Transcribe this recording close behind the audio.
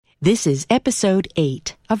This is episode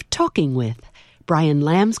 8 of Talking With, Brian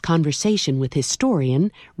Lamb's conversation with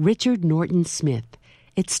historian Richard Norton Smith.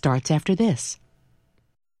 It starts after this.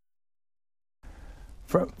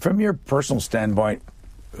 From your personal standpoint,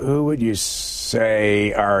 who would you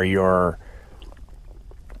say are your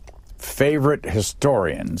favorite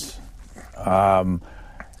historians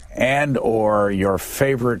and or your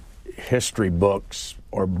favorite history books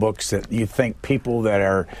or books that you think people that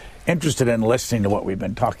are interested in listening to what we've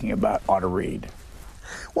been talking about ought to read?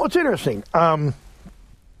 Well, it's interesting.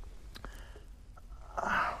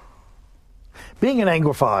 Being an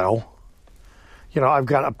Anglophile, you know, I've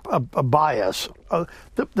got a bias.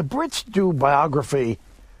 The Brits do biography,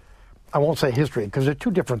 I won't say history, because they're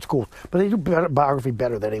two different schools, but they do biography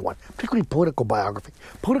better than anyone, particularly political biography,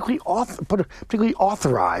 particularly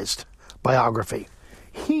authorized biography.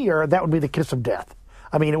 Here, that would be the kiss of death.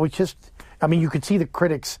 I mean, it was just, you could see the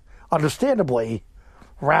critics, understandably,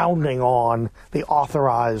 rounding on the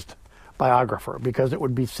authorized biographer, because it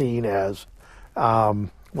would be seen as, as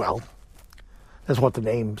what the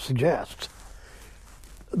name suggests.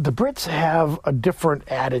 The Brits have a different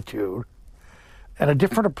attitude and a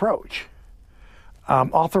different approach.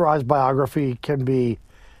 Authorized biography can be,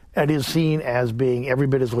 and is seen as being every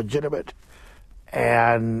bit as legitimate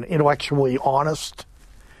and intellectually honest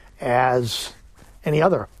as any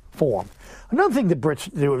other form. Another thing the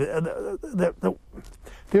Brits do,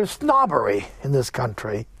 there's snobbery in this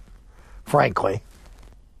country, frankly,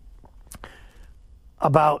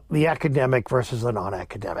 about the academic versus the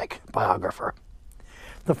non-academic biographer.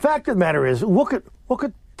 The fact of the matter is, look at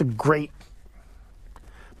the great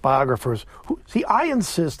biographers. See, I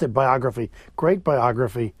insist that great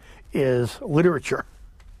biography, is literature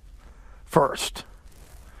first.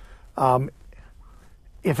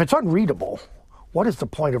 If it's unreadable, what is the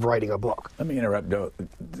point of writing a book? Let me interrupt, though.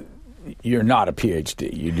 You're not a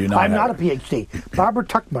PhD. You do not. I'm not a PhD. Barbara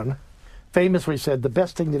Tuchman famously said the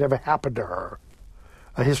best thing that ever happened to her,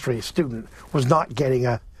 a history student, was not getting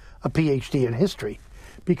a PhD in history,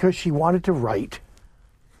 because she wanted to write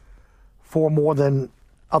for more than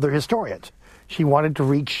other historians. She wanted to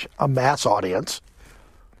reach a mass audience,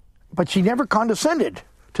 but she never condescended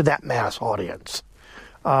to that mass audience.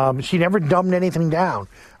 She never dumbed anything down.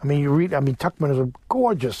 Tuchman is a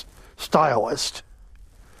gorgeous stylist,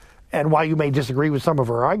 and while you may disagree with some of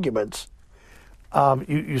her arguments,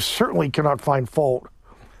 you certainly cannot find fault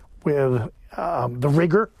with the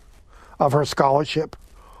rigor of her scholarship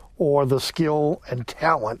or the skill and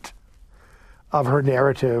talent of her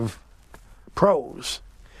narrative prose.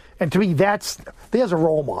 And to me, there's a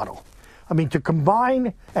role model. To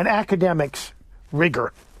combine an academic's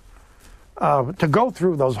rigor, to go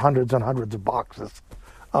through those hundreds and hundreds of boxes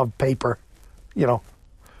of paper,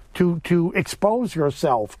 to expose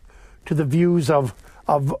yourself to the views of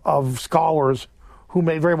scholars who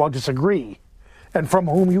may very well disagree and from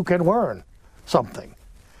whom you can learn something,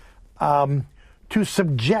 to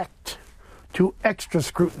subject to extra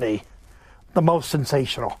scrutiny the most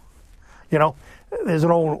sensational. There's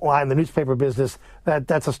an old line in the newspaper business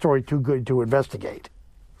that's a story too good to investigate.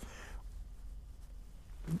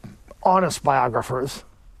 Honest biographers,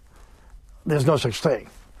 there's no such thing.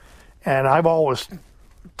 And I've always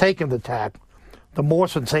taken the tack, the more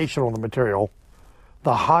sensational the material,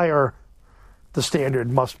 the higher the standard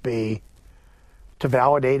must be to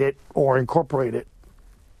validate it or incorporate it.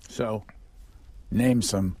 So, name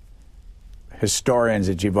some historians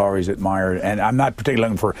that you've always admired, and I'm not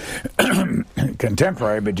particularly looking for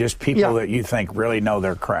contemporary, but just people that you think really know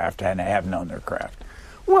their craft and have known their craft.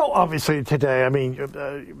 Well, obviously today,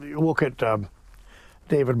 you look at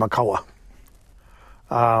David McCullough,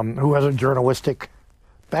 who has a journalistic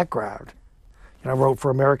background. Wrote for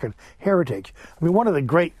American Heritage. One of the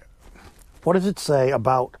great, what does it say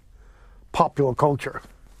about popular culture,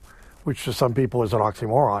 which to some people is an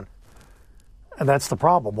oxymoron? And that's the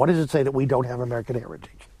problem. What does it say that we don't have American heritage?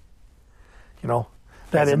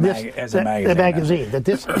 That as in a magazine, that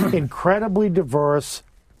this incredibly diverse,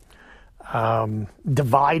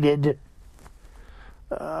 divided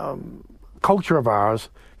culture of ours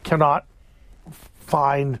cannot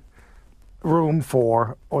find room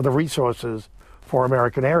for, or the resources for,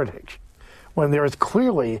 American heritage, when there is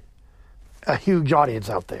clearly a huge audience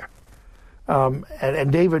out there.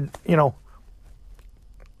 And David,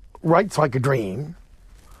 writes like a dream,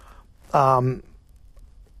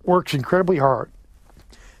 works incredibly hard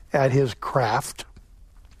at his craft,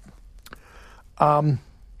 but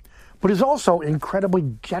is also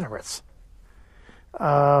incredibly generous.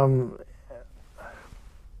 The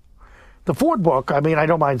Ford book, I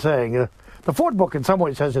don't mind saying, the Ford book in some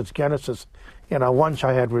ways has its genesis in a lunch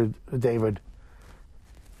I had with David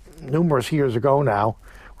numerous years ago now.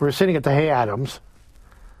 We were sitting at the Hay Adams,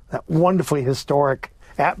 that wonderfully historic,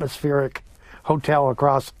 atmospheric hotel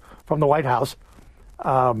across from the White House,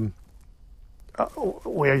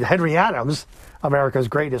 where Henry Adams, America's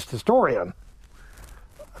greatest historian,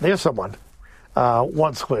 there's someone,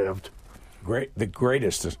 once lived. The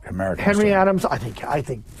greatest American Henry historian. Adams, I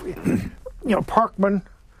think, Parkman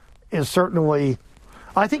is certainly,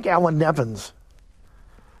 I think Alan Nevins.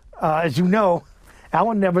 As you know,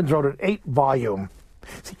 Alan Nevins wrote an 8-volume.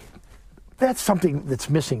 See, that's something that's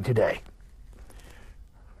missing today.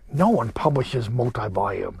 No one publishes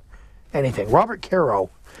multi-volume anything. Robert Caro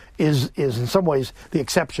is in some ways the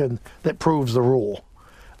exception that proves the rule.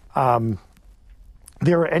 There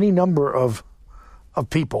are any number of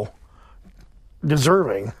people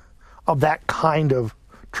deserving of that kind of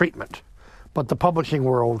treatment, but the publishing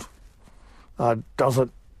world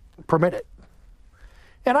doesn't permit it.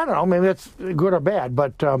 And I don't know, maybe that's good or bad,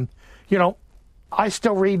 but I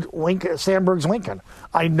still read Sandberg's Lincoln.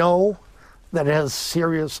 I know that it has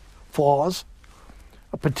serious flaws,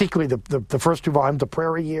 particularly the first 2 volumes, The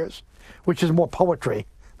Prairie Years, which is more poetry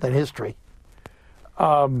than history.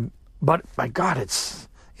 But my God, it's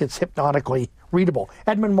hypnotically readable.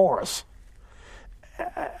 Edmund Morris.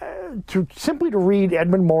 Simply to read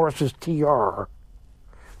Edmund Morris's TR,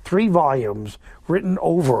 3 volumes written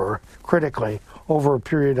critically over a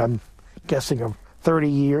period, I'm guessing, of 30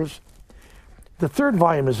 years. The 3rd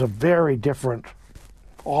volume is a very different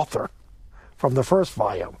author from the 1st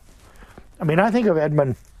volume. I mean, I think of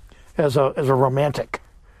Edmund as a romantic,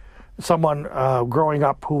 someone growing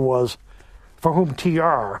up for whom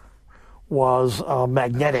TR was a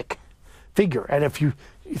magnetic figure. And if you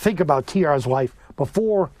think about TR's life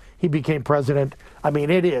before he became president, I mean,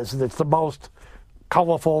 it's the most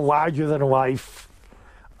colorful, larger-than-life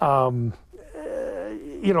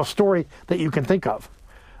story that you can think of.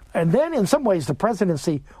 And then, in some ways, the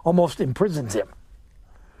presidency almost imprisons him.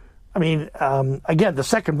 I mean, again, the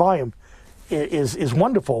 2nd volume is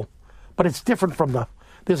wonderful, but it's different from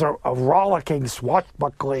there's a rollicking,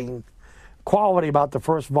 swashbuckling quality about the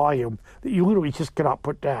 1st volume that you literally just cannot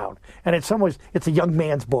put down. And in some ways, it's a young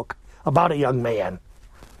man's book about a young man.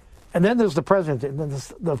 And then there's the president. And then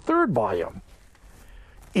the 3rd volume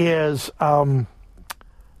is,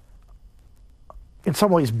 in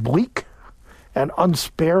some ways, bleak and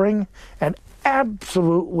unsparing and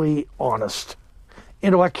absolutely honest,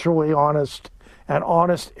 intellectually honest, and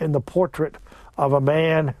honest in the portrait of a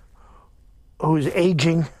man who's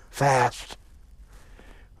aging fast,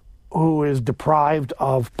 who is deprived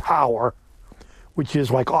of power, which is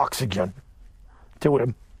like oxygen to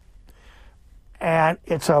him. And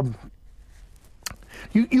it's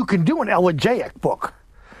you can do an elegiac book.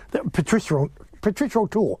 Patricia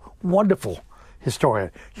O'Toole, wonderful historian.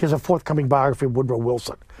 She has a forthcoming biography of Woodrow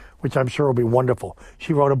Wilson, which I'm sure will be wonderful.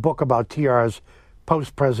 She wrote a book about TR's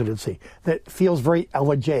post-presidency that feels very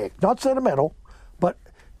elegiac. Not sentimental, but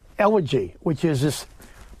elegy, which is this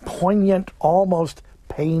poignant, almost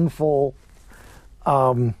painful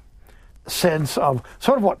sense of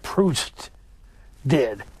sort of what Proust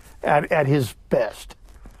did at his best.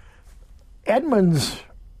 Edmund's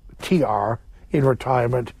TR in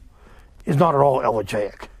retirement is not at all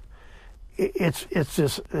elegiac. It's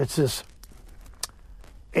this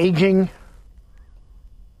aging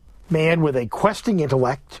man with a questing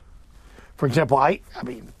intellect. For example, I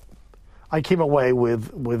came away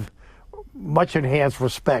with much enhanced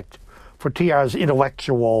respect for TR's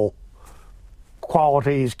intellectual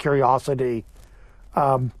qualities, curiosity,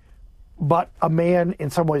 but a man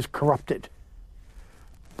in some ways corrupted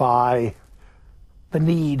by the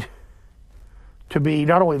need to be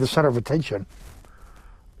not only the center of attention,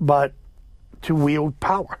 but to wield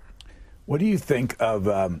power. What do you think of,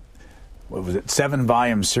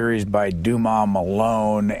 7-volume series by Dumas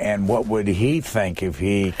Malone, and what would he think if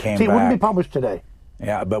he came back? It wouldn't be published today.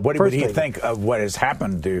 Yeah, but what would he think of what has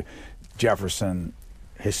happened to Jefferson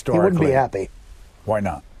historically? He wouldn't be happy. Why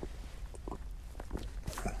not?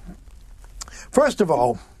 First of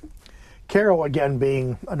all, Caro, again,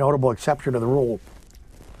 being a notable exception to the rule,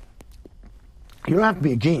 you don't have to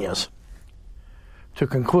be a genius to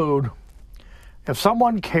conclude if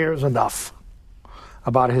someone cares enough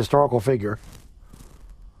about a historical figure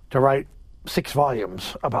to write 6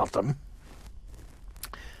 volumes about them,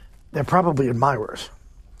 they're probably admirers.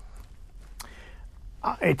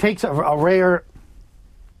 It takes a rare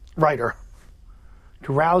writer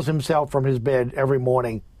to rouse himself from his bed every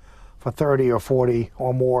morning for 30 or 40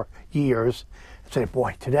 or more years and say,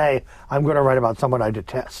 boy, today I'm going to write about someone I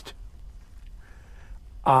detest.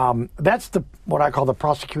 That's what I call the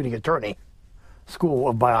prosecuting attorney school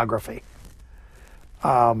of biography.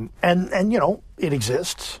 And it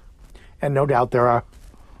exists, and no doubt there are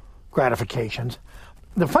gratifications.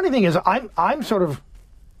 The funny thing is, I'm sort of,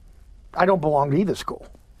 I don't belong to either school.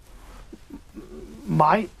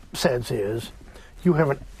 My sense is you have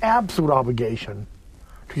an absolute obligation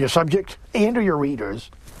to your subject and to your readers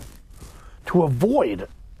to avoid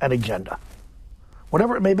an agenda,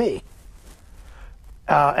 whatever it may be.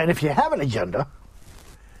 And if you have an agenda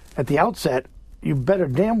at the outset, you better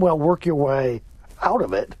damn well work your way out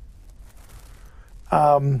of it.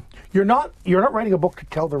 You're not writing a book to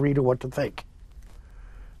tell the reader what to think.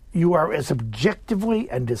 You are as objectively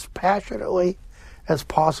and dispassionately as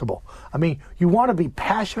possible. I mean, you want to be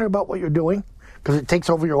passionate about what you're doing because it takes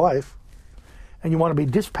over your life, and you want to be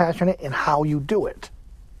dispassionate in how you do it.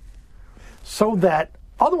 So that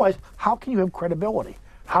otherwise, how can you have credibility?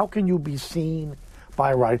 How can you be seen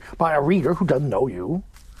by a reader who doesn't know you,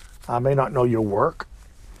 may not know your work?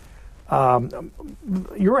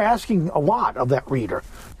 You're asking a lot of that reader.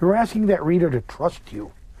 You're asking that reader to trust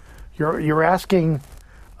you. You're asking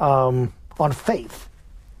on faith.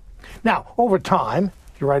 Now, over time,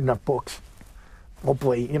 you write enough books,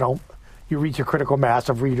 hopefully, you reach a critical mass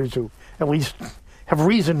of readers who at least have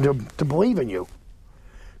reason to believe in you.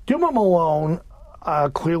 Duma Malone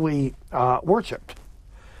clearly worshipped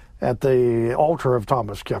at the altar of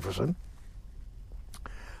Thomas Jefferson.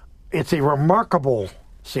 It's a remarkable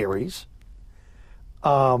series.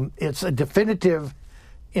 It's a definitive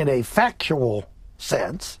in a factual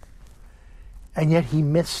sense, and yet he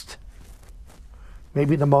missed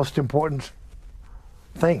maybe the most important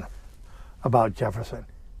thing about Jefferson.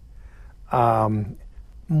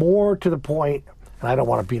 More to the point, and I don't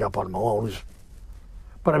want to beat up on Malone,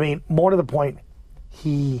 but I mean, more to the point,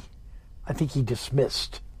 I think he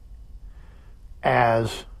dismissed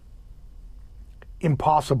as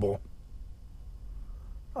impossible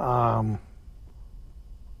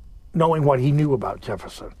knowing what he knew about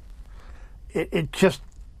Jefferson. It just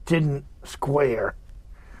didn't square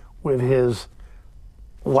with his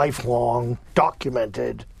lifelong,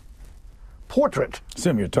 documented portrait.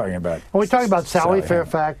 Assume you're talking about. We're talking about Sally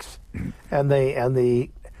Fairfax and the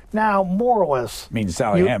now more or less. Means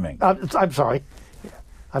Sally Hemings. I'm sorry,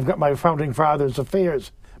 I've got my founding fathers'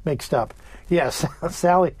 affairs mixed up. Yes,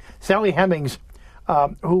 Sally Hemings,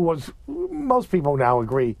 who was, most people now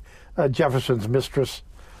agree, Jefferson's mistress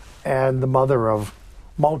and the mother of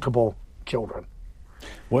multiple children.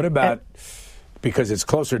 What about, because it's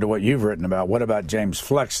closer to what you've written about, what about James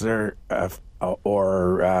Flexner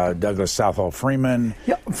or Douglas Southall Freeman?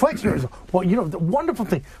 Yeah, Flexner is, the wonderful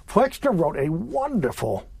thing, Flexner wrote a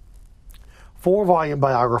wonderful 4-volume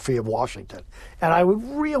biography of Washington. And I would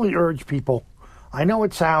really urge people, I know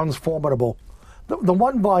it sounds formidable, the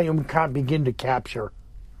 1 volume can't begin to capture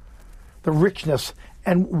the richness.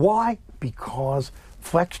 And why? Because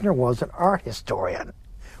Flexner was an art historian,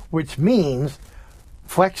 which means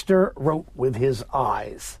Flexner wrote with his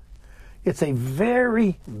eyes. It's a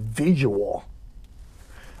very visual.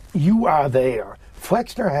 You are there.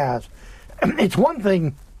 Flexner has, it's one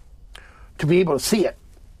thing to be able to see it.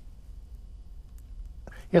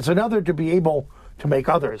 It's another to be able to make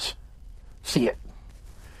others see it.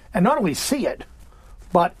 And not only see it,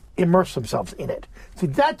 but immerse themselves in it. See,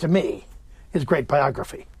 that to me is great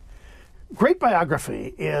biography. Great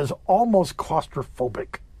biography is almost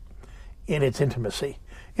claustrophobic in its intimacy.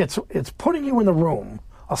 It's putting you in the room,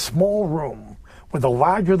 a small room, with a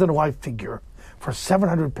larger-than-life figure for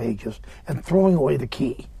 700 pages and throwing away the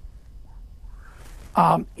key.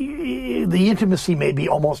 The intimacy may be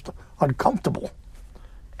almost uncomfortable.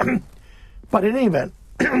 But in any event,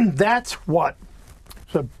 that's what...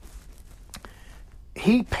 So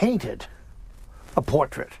he painted a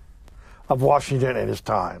portrait of Washington and his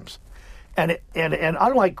times. And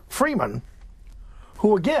unlike Freeman,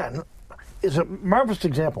 who again is a marvelous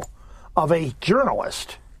example of a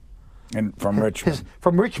journalist. And from Richmond.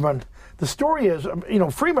 From Richmond. The story is,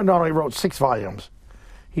 Freeman not only wrote 6 volumes,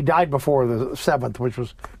 he died before the 7th, which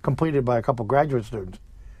was completed by a couple graduate students.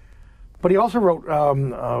 But he also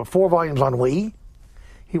wrote 4 volumes on Lee.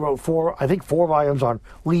 He wrote 4 volumes on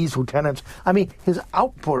Lee's lieutenants. I mean, his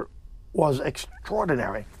output was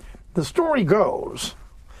extraordinary. The story goes,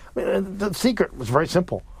 the secret was very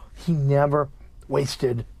simple. He never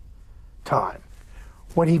wasted time.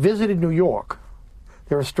 When he visited New York,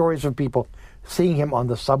 there are stories of people seeing him on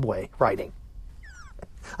the subway writing.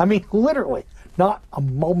 I mean, literally, not a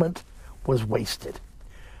moment was wasted.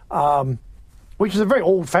 Which is a very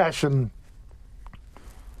old-fashioned,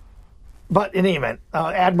 but in any event,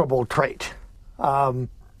 admirable trait.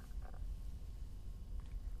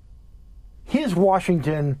 His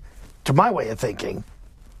Washington, to my way of thinking,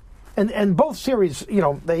 and both series,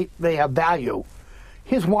 they have value.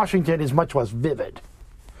 His Washington is much less vivid.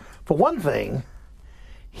 For one thing,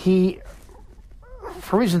 he,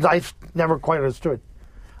 for reasons I've never quite understood,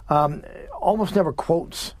 almost never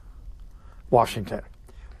quotes Washington.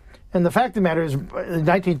 And the fact of the matter is, in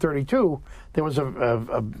 1932, there was a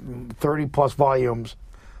 30-plus volumes,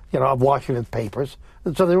 of Washington's papers.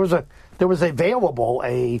 And so there was available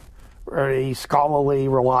a scholarly,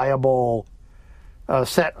 reliable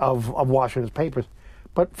set of Washington's papers.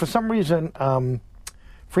 But for some reason,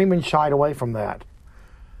 Freeman shied away from that.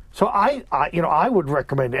 So I would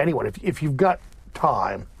recommend to anyone, if you've got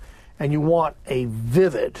time and you want a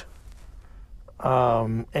vivid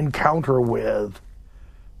encounter with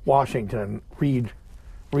Washington, read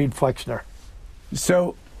Flexner.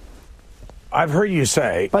 So, I've heard you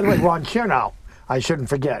say... By the way, Ron Chernow, I shouldn't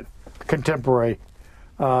forget, contemporary,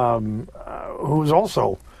 who's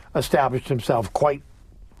also established himself quite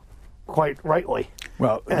rightly.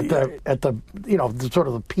 Well, at the sort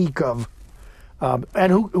of the peak of,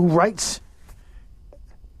 and who writes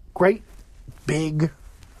great, big,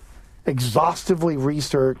 exhaustively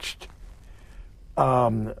researched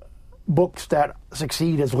books that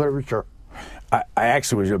succeed as literature. I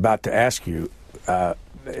actually was about to ask you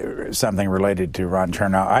something related to Ron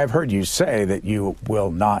Chernow. I've heard you say that you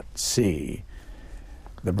will not see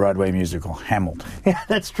the Broadway musical Hamilton. Yeah,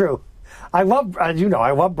 that's true. I love, as you know,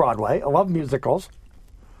 I love Broadway. I love musicals.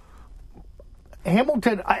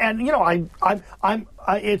 Hamilton, and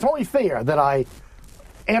it's only fair that I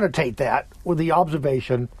annotate that with the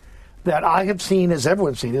observation that I have seen, as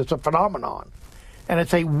everyone's seen, it's a phenomenon. And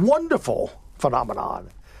it's a wonderful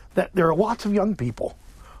phenomenon that there are lots of young people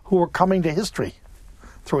who are coming to history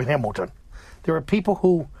through Hamilton. There are people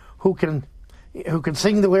who can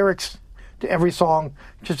sing the lyrics to every song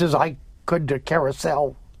just as I could to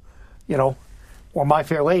Carousel, or My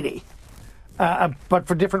Fair Lady, but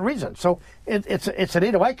for different reasons. So it's an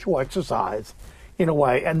intellectual exercise in a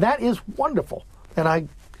way, and that is wonderful. And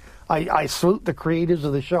I salute the creators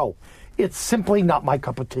of the show. It's simply not my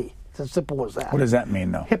cup of tea. It's as simple as that. What does that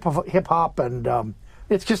mean, though? Hip hop, and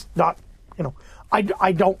it's just not. I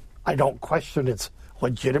don't question its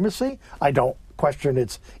legitimacy. I don't question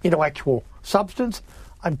its intellectual substance.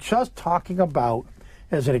 I'm just talking about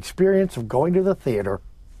as an experience of going to the theater.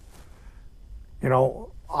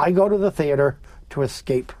 I go to the theater to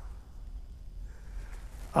escape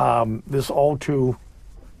this all too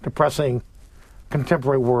depressing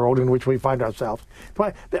contemporary world in which we find ourselves.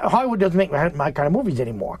 Hollywood doesn't make my kind of movies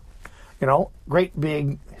anymore. Great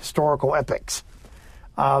big historical epics.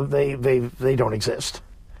 They don't exist.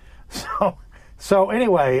 So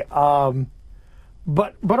anyway,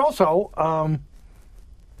 but also,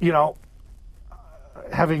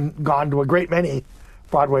 having gone to a great many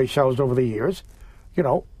Broadway shows over the years,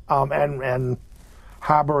 and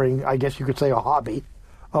harboring, I guess you could say, a hobby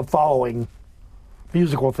of following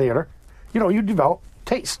musical theater, you develop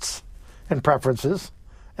tastes and preferences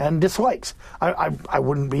and dislikes. I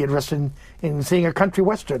wouldn't be interested in seeing a country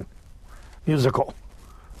western musical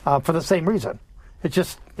for the same reason. It's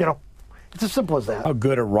just, it's as simple as that. How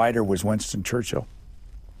good a writer was Winston Churchill?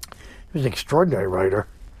 He was an extraordinary writer.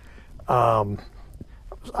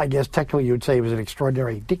 I guess technically you would say he was an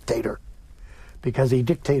extraordinary dictator because he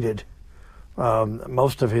dictated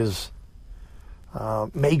most of his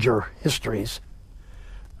major histories.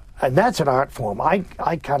 And that's an art form. I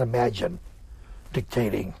can't imagine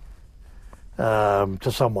dictating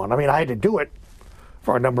to someone. I mean, I had to do it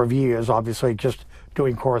for a number of years, obviously, just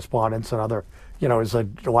doing correspondence and other, as a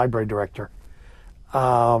library director.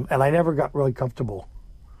 And I never got really comfortable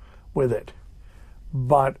with it.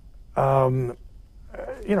 But,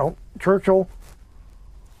 Churchill,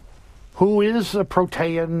 who is a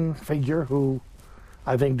protean figure who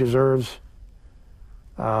I think deserves,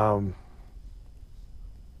 and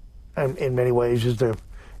in many ways is the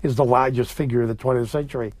largest figure of the 20th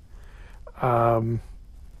century.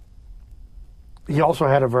 He also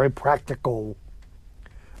had a very practical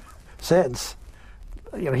sense.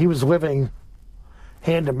 He was living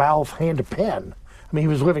hand to mouth, hand to pen. I mean, he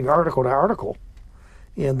was living article to article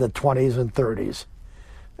in the 20s and 30s.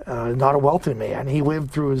 Not a wealthy man. He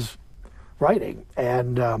lived through his writing,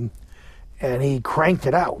 and he cranked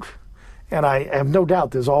it out. And I have no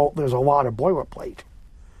doubt there's a lot of boilerplate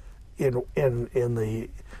in the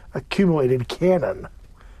accumulated canon.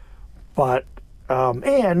 But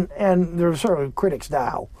and there are sort of critics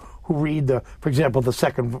now who read for example, the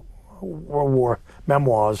Second World War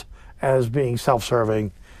memoirs as being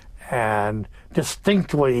self-serving and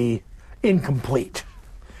distinctly incomplete.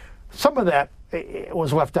 Some of that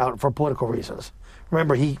was left out for political reasons.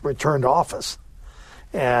 Remember, he returned to office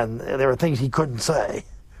and there were things he couldn't say,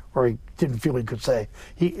 or he didn't feel he could say.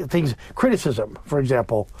 Criticism, for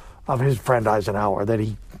example, of his friend Eisenhower, that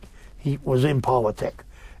he was impolitic,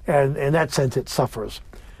 and in that sense it suffers.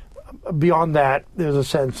 Beyond that, there's a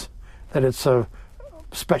sense that it's a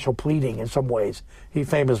special pleading in some ways. He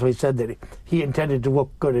famously said that he intended to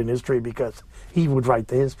look good in history because he would write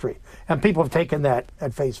the history, and people have taken that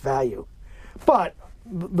at face value. But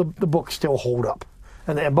the books still hold up,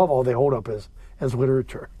 and above all, they hold up as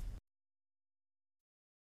literature.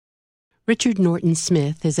 Richard Norton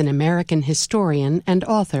Smith is an American historian and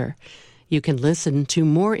author. You can listen to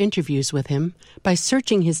more interviews with him by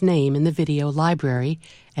searching his name in the video library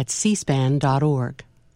at cspan.org.